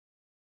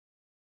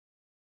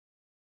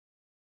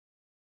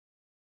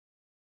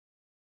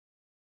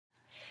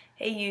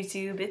Hey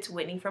YouTube, it's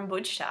Whitney from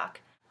Butch Talk.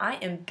 I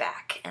am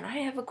back and I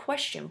have a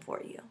question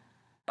for you.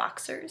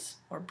 Boxers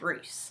or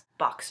briefs?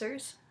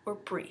 Boxers or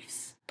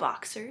briefs?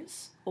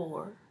 Boxers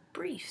or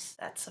briefs?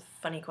 That's a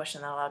funny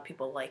question that a lot of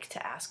people like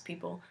to ask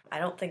people. I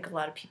don't think a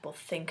lot of people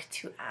think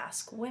to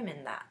ask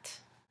women that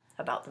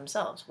about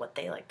themselves, what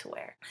they like to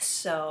wear.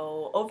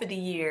 So over the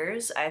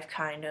years, I've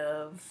kind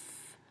of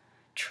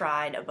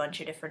tried a bunch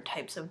of different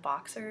types of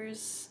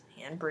boxers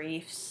and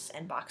briefs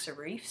and boxer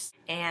briefs,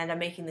 and I'm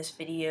making this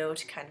video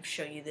to kind of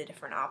show you the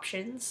different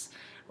options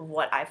of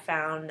what I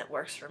found that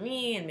works for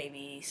me and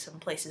maybe some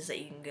places that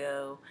you can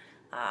go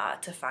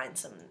to find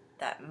some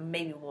that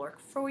maybe will work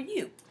for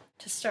you.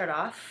 To start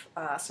off,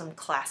 some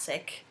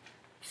classic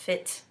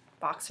fit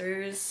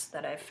boxers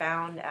that I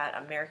found at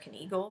American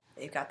Eagle.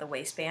 They've got the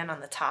waistband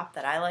on the top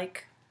that I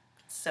like,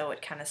 so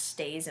it kind of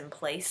stays in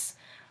place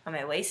on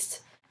my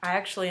waist. I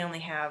actually only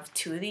have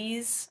 2 of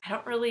these. I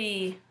don't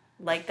really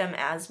like them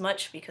as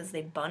much because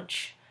they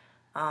bunch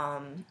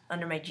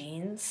under my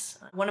jeans.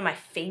 One of my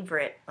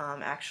favorite,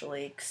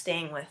 actually,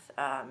 staying with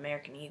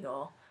American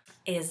Eagle,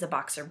 is the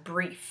boxer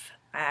brief.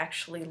 I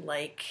actually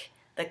like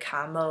the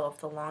combo of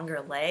the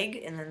longer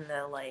leg and then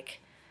the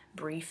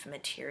brief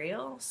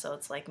material, so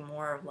it's like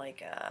more of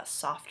like a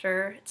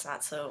softer. It's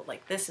not so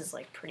like this is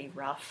like pretty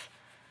rough.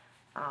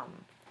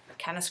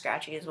 Kind of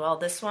scratchy as well.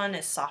 This one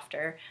is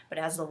softer, but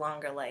it has the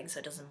longer legs, so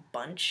it doesn't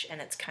bunch, and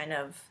it's kind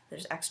of,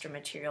 there's extra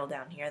material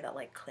down here that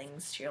like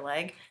clings to your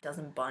leg. It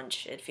doesn't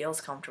bunch. It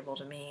feels comfortable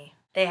to me.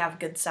 They have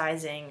good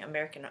sizing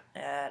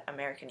at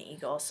American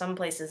Eagle. Some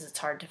places it's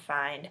hard to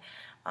find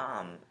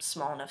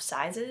small enough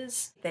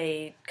sizes.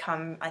 They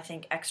come, I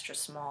think, extra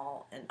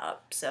small and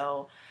up,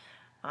 so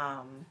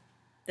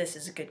this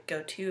is a good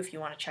go-to if you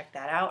want to check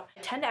that out.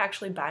 I tend to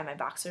actually buy my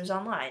boxers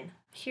online.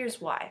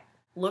 Here's why.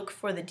 Look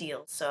for the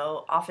deals.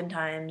 So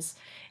oftentimes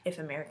if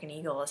American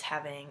Eagle is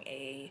having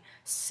a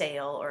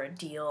sale or a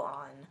deal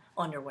on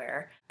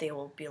underwear, they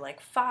will be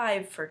like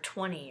 5 for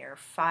 $20 or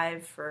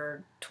 5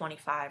 for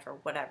 $25 or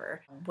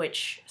whatever,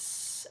 which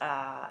is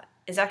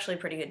actually a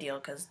pretty good deal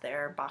because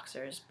their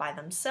boxers by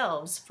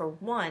themselves for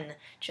one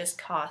just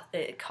costs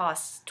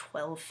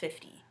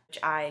 $12.50, which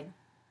I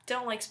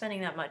don't like spending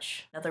that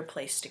much. Another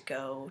place to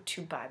go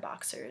to buy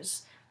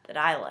boxers that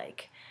I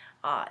like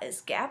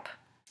is Gap.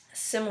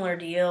 Similar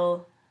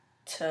deal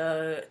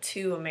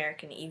to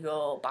American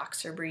Eagle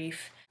boxer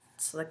brief.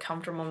 So the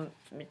comfortable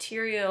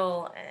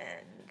material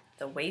and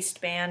the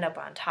waistband up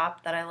on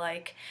top that I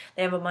like.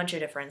 They have a bunch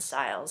of different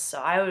styles, so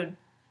I would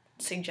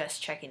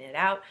suggest checking it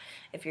out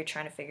if you're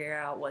trying to figure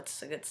out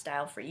what's a good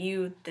style for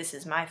you. This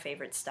is my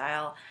favorite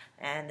style,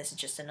 and this is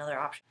just another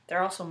option. There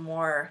are also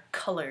more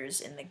colors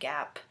in the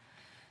Gap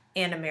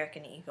and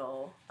American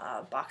Eagle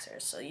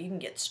boxers, so you can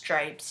get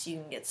stripes,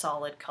 you can get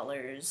solid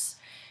colors.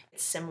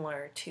 It's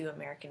similar to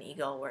American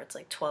Eagle where it's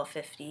like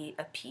 $12.50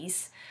 a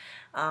piece,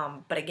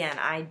 but again,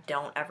 I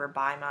don't ever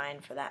buy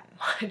mine for that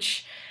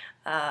much.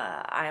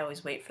 I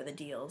always wait for the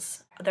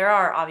deals. There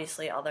are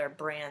obviously other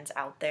brands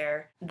out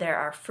there. There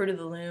are Fruit of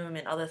the Loom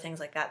and other things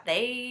like that.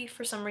 They,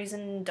 for some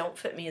reason, don't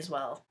fit me as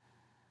well.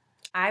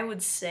 I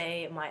would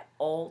say my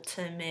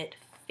ultimate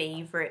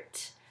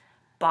favorite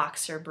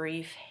boxer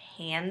brief,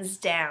 hands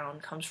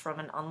down, comes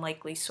from an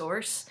unlikely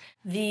source.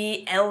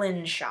 The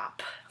Ellen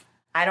Shop.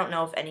 I don't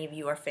know if any of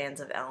you are fans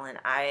of Ellen.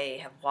 I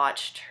have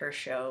watched her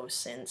show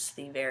since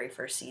the very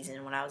first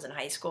season when I was in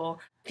high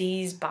school.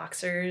 These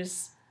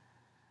boxers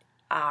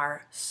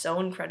are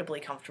so incredibly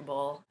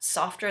comfortable,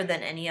 softer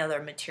than any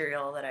other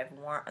material that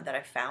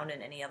I've found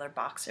in any other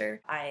boxer.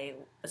 I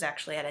was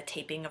actually at a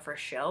taping of her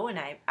show, and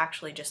I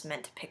actually just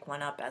meant to pick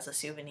one up as a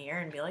souvenir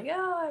and be like,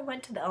 oh, I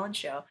went to the Ellen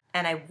show.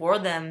 And I wore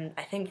them,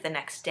 I think, the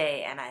next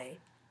day, and I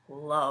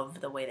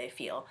love the way they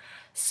feel.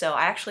 So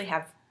I actually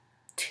have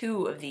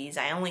 2 of these.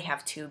 I only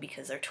have 2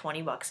 because they're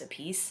 $20 a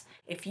piece.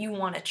 If you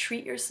want to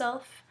treat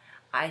yourself,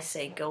 I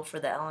say go for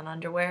the Ellen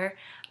underwear.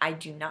 I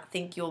do not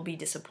think you'll be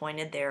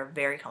disappointed. They're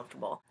very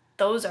comfortable.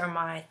 Those are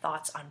my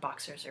thoughts on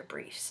boxers or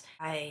briefs.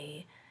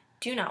 I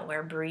do not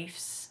wear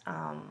briefs,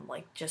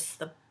 like just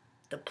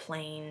the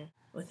plain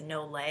with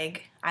no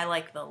leg. I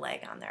like the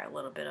leg on there, a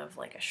little bit of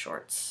like a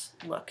shorts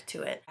look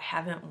to it. I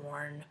haven't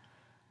worn,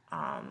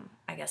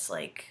 I guess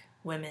like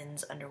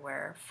women's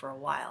underwear for a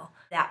while.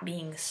 That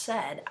being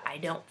said, I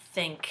don't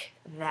think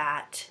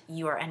that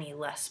you are any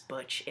less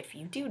butch if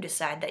you do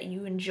decide that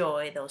you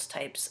enjoy those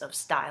types of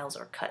styles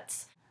or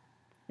cuts.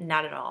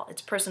 Not at all.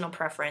 It's personal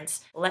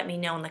preference. Let me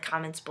know in the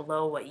comments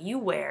below what you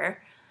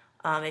wear.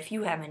 If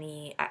you have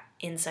any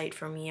insight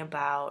for me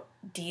about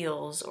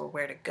deals or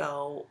where to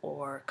go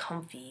or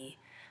comfy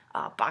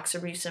boxer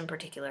briefs in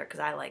particular, because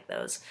I like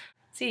those.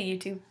 See you,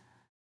 YouTube.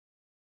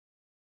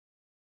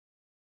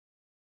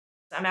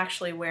 I'm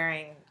actually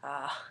wearing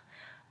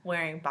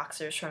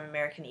boxers from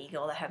American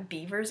Eagle that have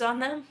beavers on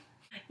them.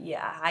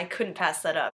 Yeah, I couldn't pass that up.